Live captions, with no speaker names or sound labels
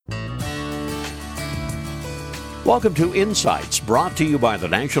Welcome to Insights, brought to you by the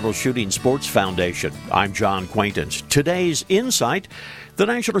National Shooting Sports Foundation. I'm John Quaintance. Today's Insight, the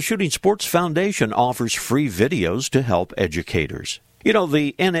National Shooting Sports Foundation offers free videos to help educators. You know,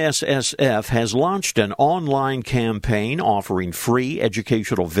 the NSSF has launched an online campaign offering free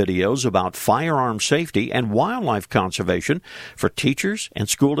educational videos about firearm safety and wildlife conservation for teachers and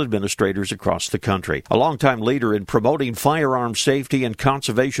school administrators across the country. A longtime leader in promoting firearm safety and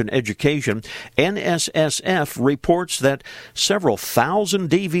conservation education, NSSF reports that several thousand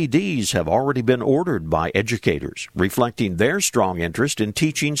DVDs have already been ordered by educators, reflecting their strong interest in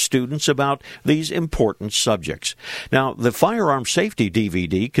teaching students about these important subjects. Now, the firearm safety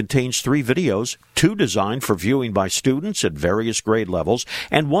DVD contains 3 videos, 2 designed for viewing by students at various grade levels,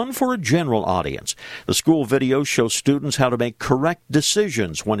 and 1 for a general audience. The school videos show students how to make correct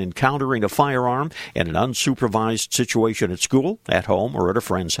decisions when encountering a firearm in an unsupervised situation at school, at home, or at a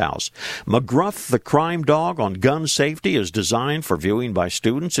friend's house. McGruff, the crime dog on gun safety, is designed for viewing by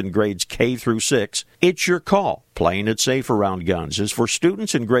students in grades K through 6. It's Your Call, Playing It Safe Around Guns, is for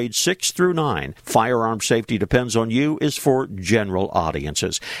students in grades 6 through 9. Firearm Safety Depends on You is for general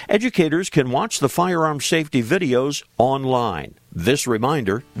audiences. Educators can watch the firearm safety videos online. This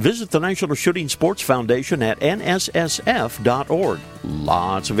reminder, visit the National Shooting Sports Foundation at nssf.org.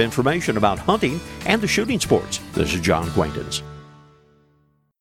 Lots of information about hunting and the shooting sports. This is John Quaintance.